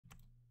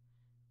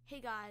Hey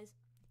guys,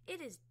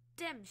 it is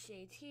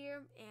DemShades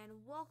here,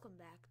 and welcome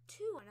back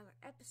to another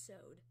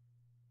episode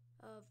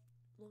of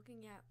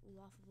looking at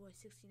Lawful Boy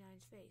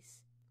 69's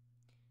face.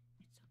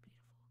 It's so beautiful.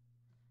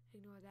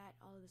 Ignore that,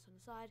 all of this on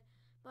the side.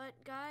 But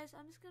guys,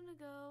 I'm just gonna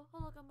go,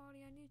 oh look, I'm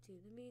already on YouTube.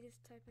 Let me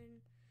just type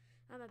in,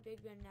 I'm a Big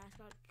Ben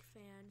Mascot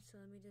fan,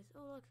 so let me just,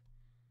 oh look,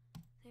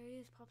 there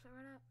he is, pops it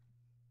right up.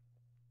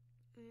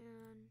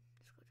 And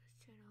let's go to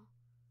his channel.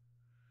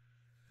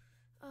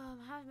 I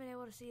haven't been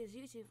able to see his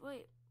YouTube.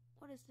 Wait,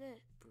 what is this?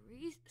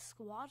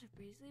 Squad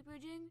Breezely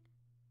bridging?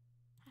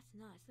 That's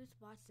nuts. Let's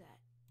watch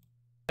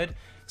that.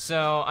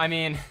 So, I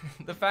mean,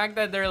 the fact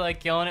that they're like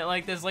killing it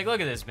like this, like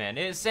look at this,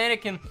 man. Santa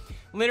can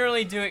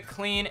literally do it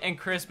clean and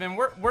crisp, and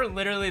we're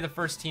literally the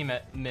first team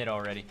at mid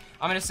already.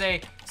 I'm gonna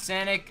say,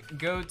 Sanic,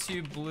 go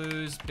to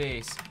Blues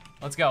base.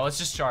 Let's go. Let's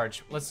just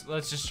charge. Let's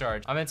just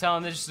charge. I'm gonna tell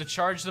him just to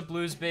charge the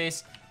Blues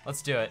base.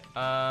 Let's do it.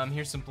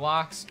 Here's some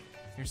blocks.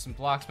 Here's some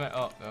blocks.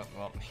 Well.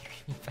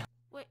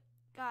 Wait,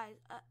 guys.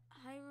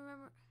 I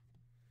remember.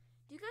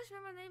 Do you guys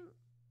remember the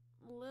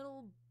name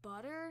Little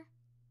Butter?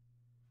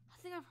 I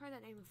think I've heard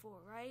that name before,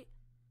 right?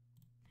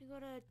 If you go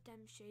to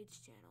DemShades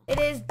channel. It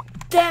is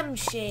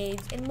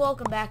DemShades, and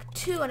welcome back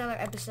to another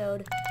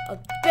episode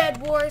of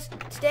Bed Wars.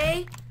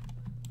 Today,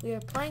 we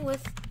are playing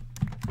with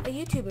a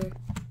YouTuber.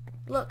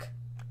 Look,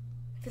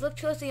 if you look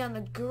closely on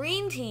the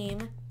green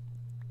team,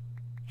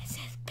 it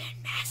says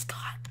Ben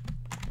Mascot.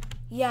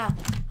 Yeah,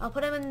 I'll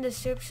put him in the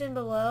description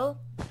below.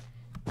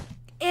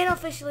 And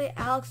officially,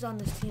 Alex is on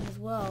this team as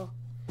well.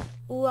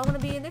 Ooh, I want to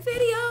be in the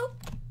video.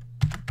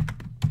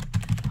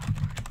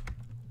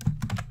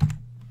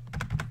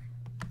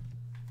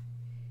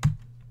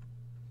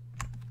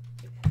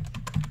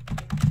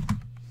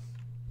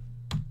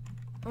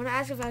 I want to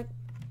ask if will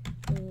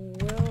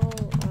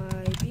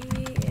I be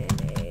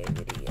in a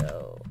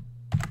video?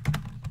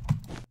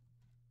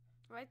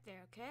 Right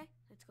there, okay?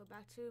 Let's go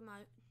back to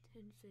my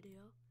video.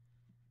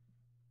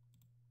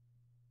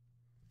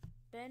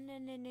 Ben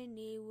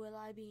will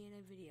I be in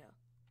a video?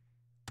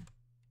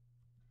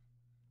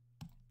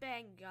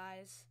 Bang,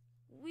 guys.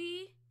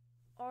 We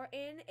are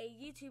in a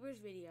YouTuber's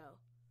video.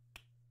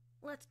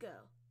 Let's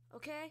go,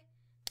 okay?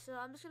 So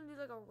I'm just gonna do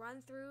like a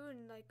run through,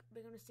 and like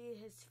we're gonna see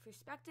his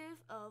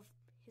perspective of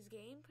his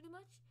game, pretty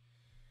much.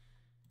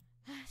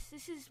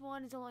 This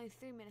one is only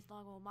 3 minutes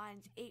long, while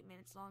mine's 8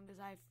 minutes long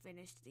because I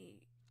finished the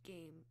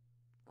game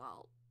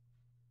while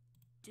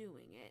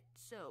doing it.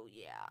 So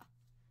yeah,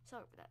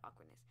 sorry for that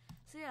awkwardness.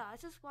 So yeah,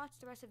 let's just watch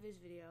the rest of his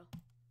video.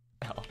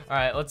 All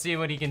right, let's see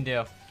what he can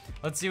do.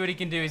 Let's see what he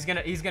can do. He's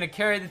gonna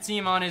carry the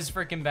team on his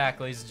freaking back,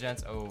 ladies and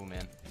gents. Oh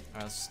man. All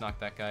right, let's just knock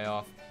that guy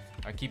off.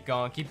 All right, keep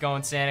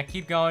going, Santa.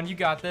 Keep going. You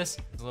got this.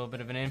 There's a little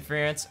bit of an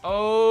interference.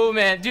 Oh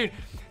man, dude,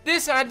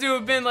 this had to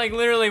have been like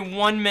literally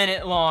 1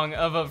 minute long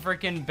of a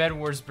freaking Bed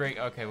Wars break.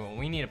 Okay, well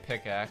we need a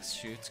pickaxe.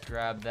 Shoot, let's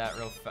grab that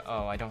real fast.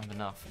 Oh, I don't have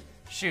enough.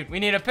 Shoot, we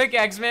need a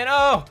pickaxe, man.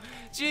 Oh,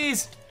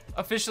 jeez.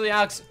 Officially,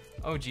 Alex.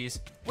 Oh, jeez.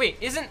 Wait,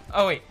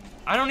 oh wait.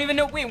 I don't even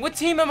know. Wait, what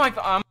team am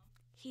I?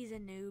 He's a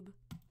noob.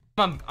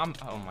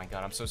 Oh my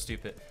god, I'm so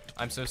stupid.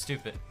 I'm so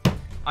stupid.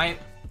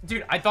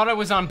 Dude, I thought I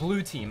was on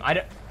blue team.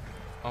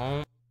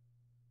 Oh.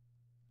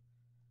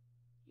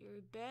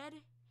 Your bed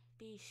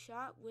be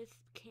shot with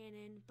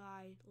cannon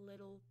by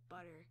Little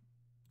Butter.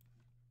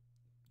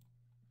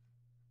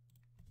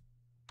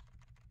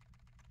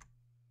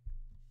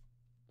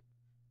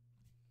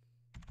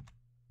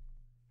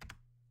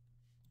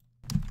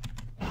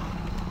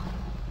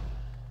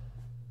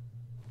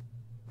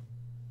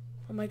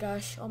 Oh my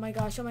gosh, oh my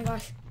gosh, oh my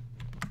gosh.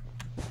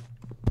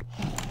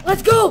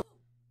 Let's go!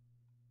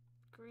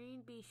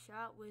 Green be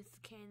shot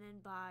with cannon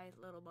by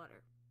Little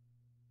Butter.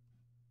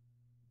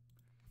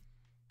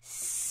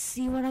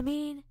 See what I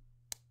mean?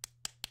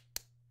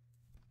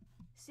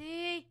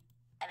 See?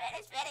 I'm in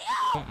this video!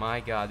 Oh my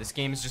god, this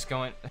game is just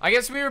going. I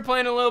guess we were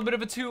playing a little bit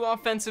of a too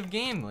offensive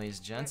game, ladies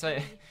and gents.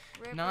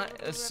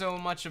 Not so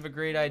much of a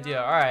great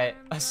idea. Alright,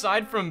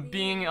 aside from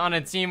being on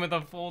a team with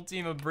a full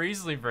team of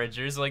Breezely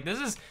Bridgers, like this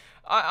is.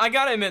 I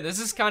gotta admit, this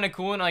is kind of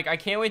cool, and like I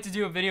can't wait to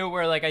do a video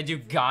where like I do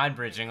God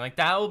bridging. Like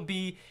that'll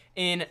be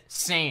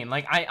insane.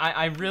 Like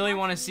I really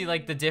want to see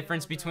like the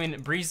difference between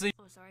Breezely.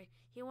 Oh, sorry.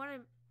 He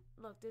wanted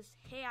look this.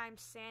 Hey, I'm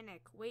Sanic.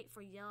 Wait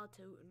for yellow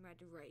to and red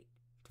to right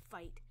to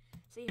fight.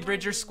 So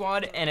Bridger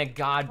squad and a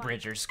God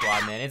Bridger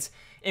squad, man.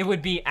 It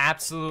would be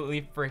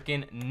absolutely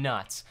freaking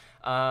nuts.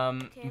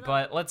 Okay,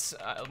 but let's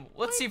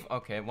see.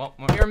 Okay, well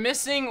we're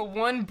missing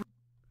one.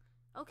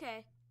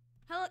 Okay.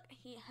 Hello.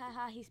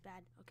 He's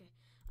bad. Okay.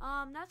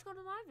 Let's go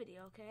to my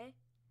video, okay?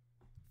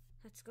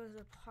 Let's go to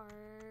the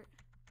part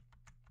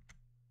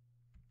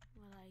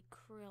where I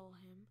krill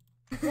him.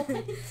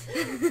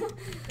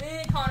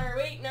 Hey, Connor,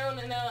 wait, no,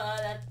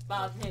 that's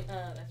Bob.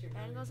 That's your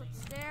And goes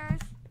upstairs.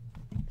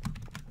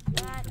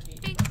 That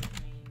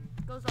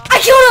goes off. I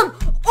killed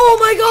him! Oh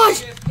my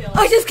gosh!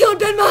 I just killed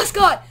Ben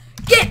Mascot!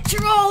 Get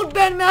trolled,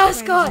 Ben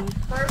Mascot!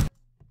 Very,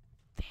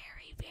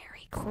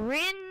 very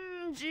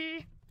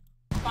cringy.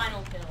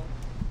 Final kill.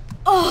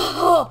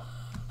 Oh!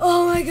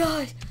 Oh my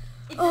gosh!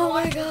 Oh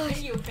my gosh!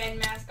 Video, Ben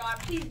Mascot,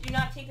 please do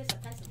not take this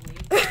offensively.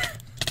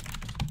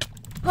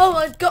 Oh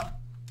my god.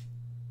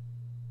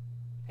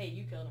 Hey,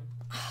 you killed him.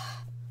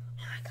 Oh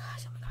my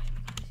gosh, oh my gosh,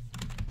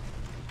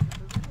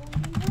 oh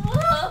my gosh.